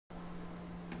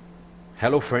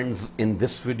Hello friends, in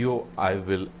this video I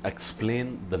will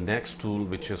explain the next tool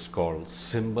which is called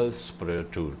Symbol Sprayer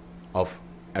tool of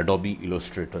Adobe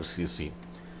Illustrator CC.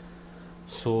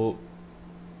 So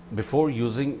before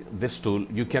using this tool,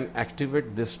 you can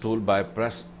activate this tool by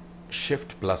press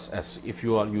Shift plus S. If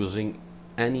you are using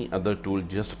any other tool,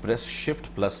 just press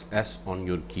Shift plus S on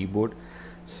your keyboard.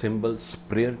 Symbol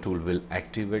Sprayer tool will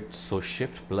activate. So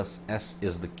Shift plus S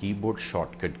is the keyboard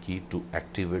shortcut key to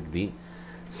activate the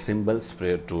Symbol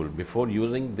Sprayer tool. Before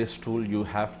using this tool, you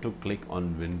have to click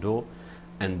on Window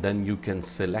and then you can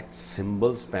select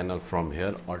Symbols panel from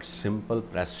here, or simple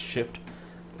press Shift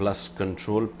plus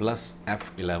Control plus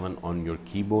F11 on your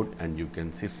keyboard and you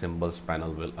can see Symbols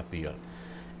panel will appear.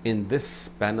 In this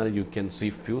panel you can see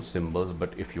few symbols,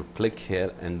 but if you click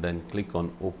here and then click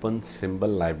on Open Symbol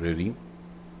Library,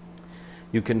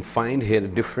 you can find here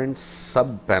different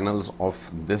sub panels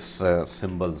of this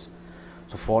symbols.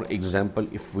 So for example,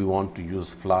 if we want to use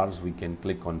flowers, we can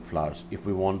click on flowers. If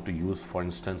we want to use, for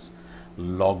instance,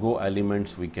 logo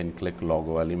elements, we can click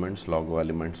logo elements. Logo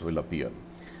elements will appear.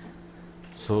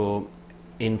 So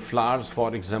in flowers,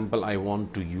 for example, I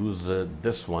want to use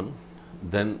this one.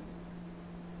 Then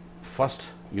first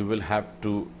you will have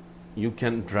to, you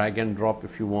can drag and drop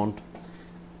if you want.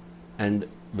 And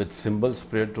with Symbol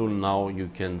Sprayer tool, now you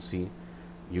can see,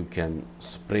 you can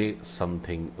spray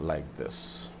something like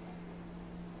this.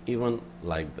 Even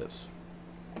like this.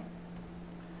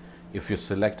 If you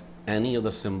select any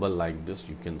other symbol like this,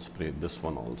 you can spray this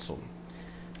one also.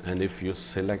 And if you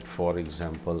select, for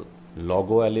example,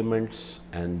 logo elements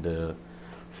and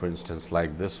for instance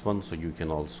like this one, so you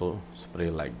can also spray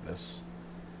like this.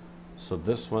 So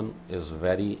this one is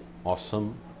very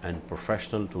awesome and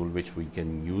professional tool which we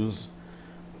can use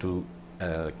to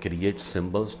create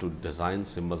symbols, to design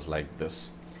symbols like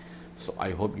this. So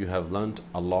I hope you have learned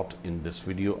a lot in this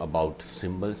video about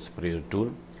Symbol Sprayer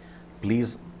tool.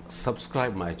 Please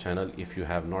subscribe my channel if you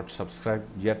have not subscribed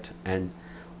yet, and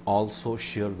also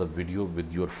share the video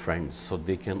with your friends so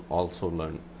they can also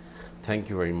learn. Thank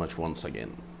you very much once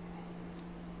again.